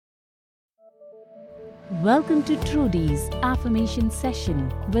Welcome to Trudy's Affirmation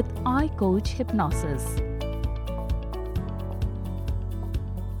Session with iCoach Hypnosis.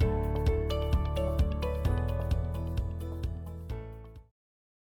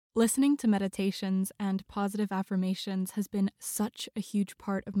 Listening to meditations and positive affirmations has been such a huge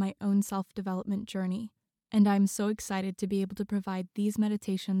part of my own self-development journey, and I'm so excited to be able to provide these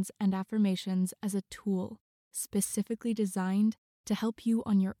meditations and affirmations as a tool specifically designed to help you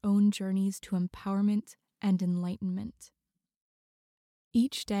on your own journeys to empowerment and enlightenment.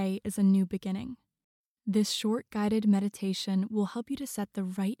 Each day is a new beginning. This short guided meditation will help you to set the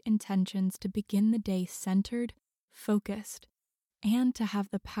right intentions to begin the day centered, focused, and to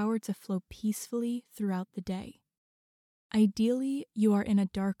have the power to flow peacefully throughout the day. Ideally, you are in a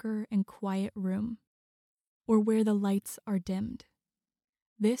darker and quiet room, or where the lights are dimmed.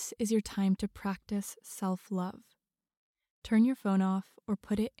 This is your time to practice self-love. Turn your phone off or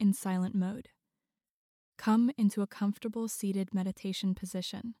put it in silent mode. Come into a comfortable seated meditation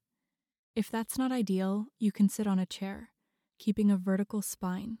position. If that's not ideal, you can sit on a chair, keeping a vertical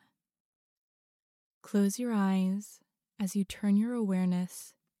spine. Close your eyes as you turn your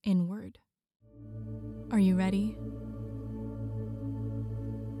awareness inward. Are you ready?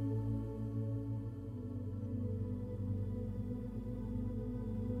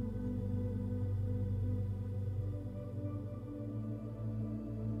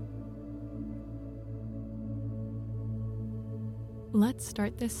 Let's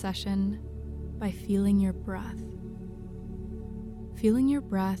start this session by feeling your breath. Feeling your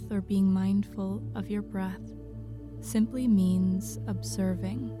breath or being mindful of your breath simply means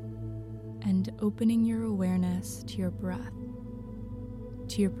observing and opening your awareness to your breath,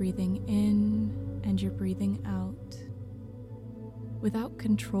 to your breathing in and your breathing out, without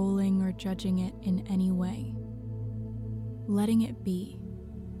controlling or judging it in any way, letting it be.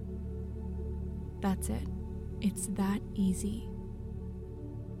 That's it. It's that easy.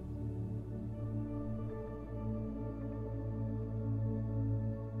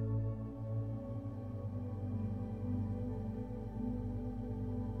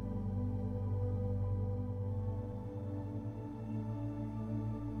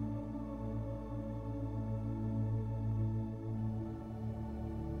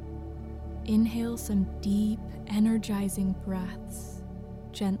 Inhale some deep, energizing breaths,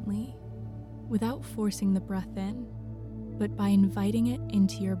 gently, without forcing the breath in, but by inviting it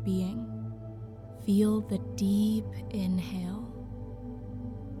into your being. Feel the deep inhale.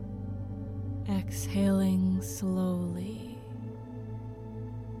 Exhaling slowly.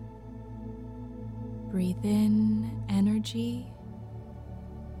 Breathe in energy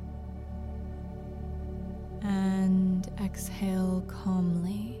and exhale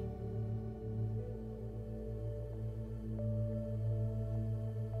calmly.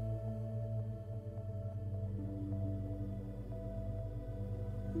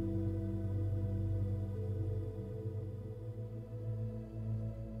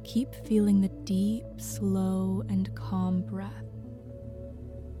 Keep feeling the deep, slow, and calm breath.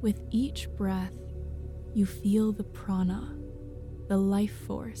 With each breath, you feel the prana, the life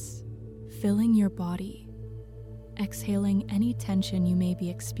force, filling your body, exhaling any tension you may be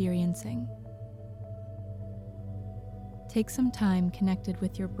experiencing. Take some time connected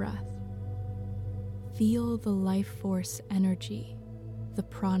with your breath. Feel the life force energy, the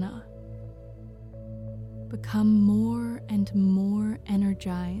prana. Become more and more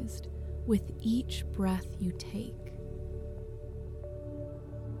energized with each breath you take.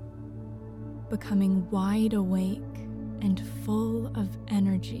 Becoming wide awake and full of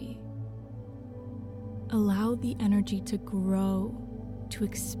energy. Allow the energy to grow, to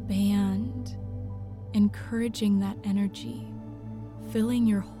expand, encouraging that energy, filling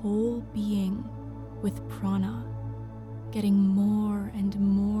your whole being with prana, getting more and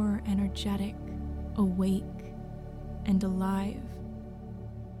more energetic, awake, and alive.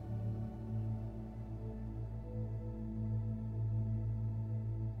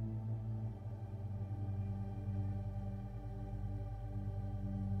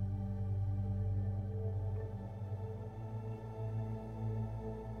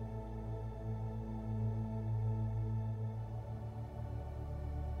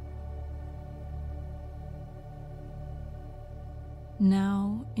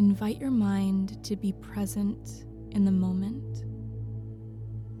 Now, invite your mind to be present in the moment.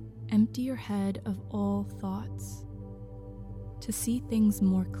 Empty your head of all thoughts to see things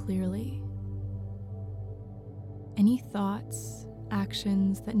more clearly. Any thoughts,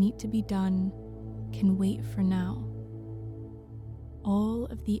 actions that need to be done can wait for now. All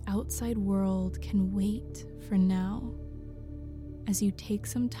of the outside world can wait for now as you take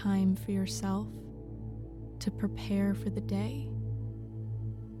some time for yourself to prepare for the day.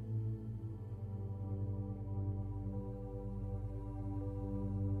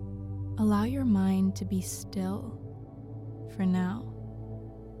 Allow your mind to be still for now,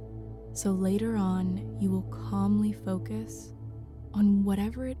 so later on you will calmly focus on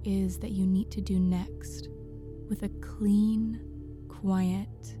whatever it is that you need to do next with a clean,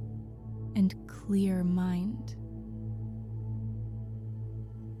 quiet, and clear mind.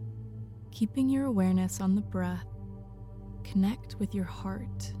 Keeping your awareness on the breath, connect with your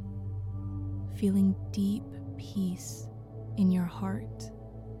heart, feeling deep peace in your heart,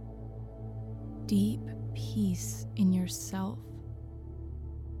 deep peace in yourself,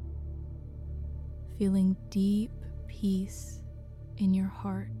 feeling deep peace in your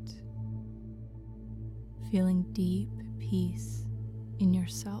heart, feeling deep peace in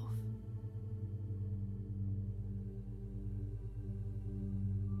yourself.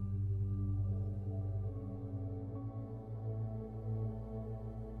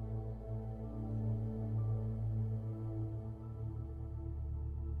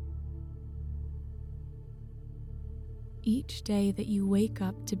 Each day that you wake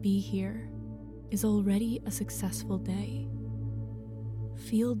up to be here is already a successful day.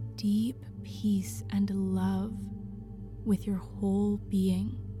 Feel deep peace and love with your whole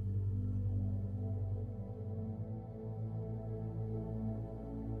being.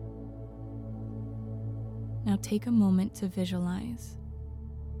 Now take a moment to visualize.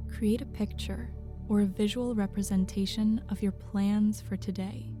 Create a picture or a visual representation of your plans for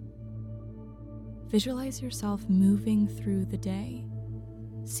today. Visualize yourself moving through the day,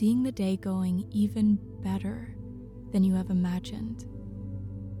 seeing the day going even better than you have imagined.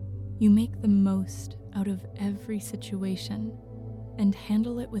 You make the most out of every situation and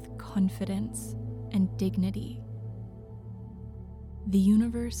handle it with confidence and dignity. The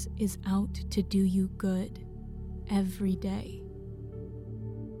universe is out to do you good every day.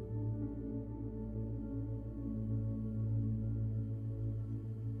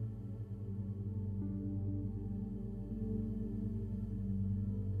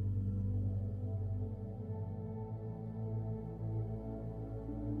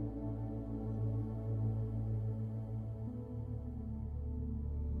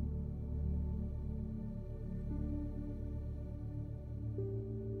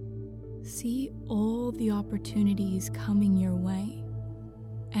 See all the opportunities coming your way.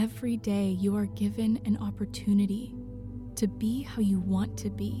 Every day you are given an opportunity to be how you want to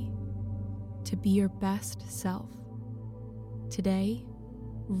be your best self. Today,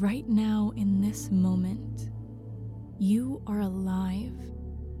 right now in this moment, you are alive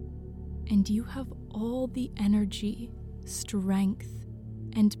and you have all the energy, strength,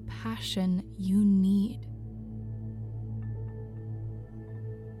 and passion you need.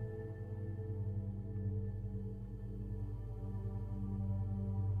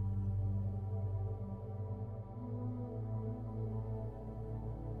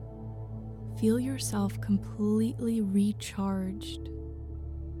 Feel yourself completely recharged,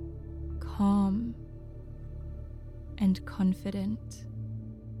 calm, and confident.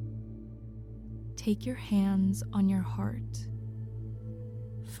 Take your hands on your heart.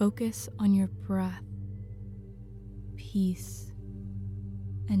 Focus on your breath, peace,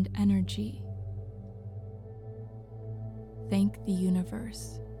 and energy. Thank the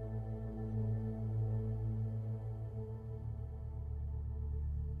universe.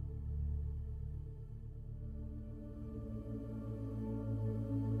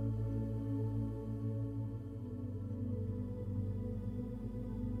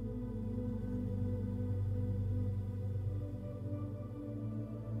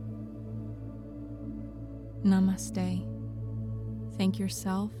 Namaste. Thank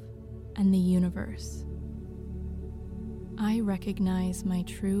yourself and the universe. I recognize my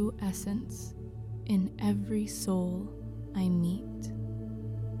true essence in every soul I meet.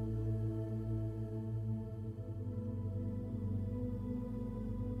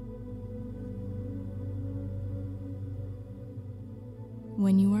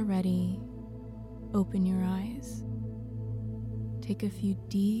 When you are ready, open your eyes. Take a few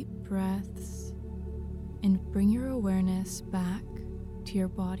deep breaths and bring your awareness back to your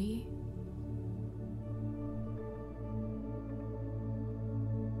body.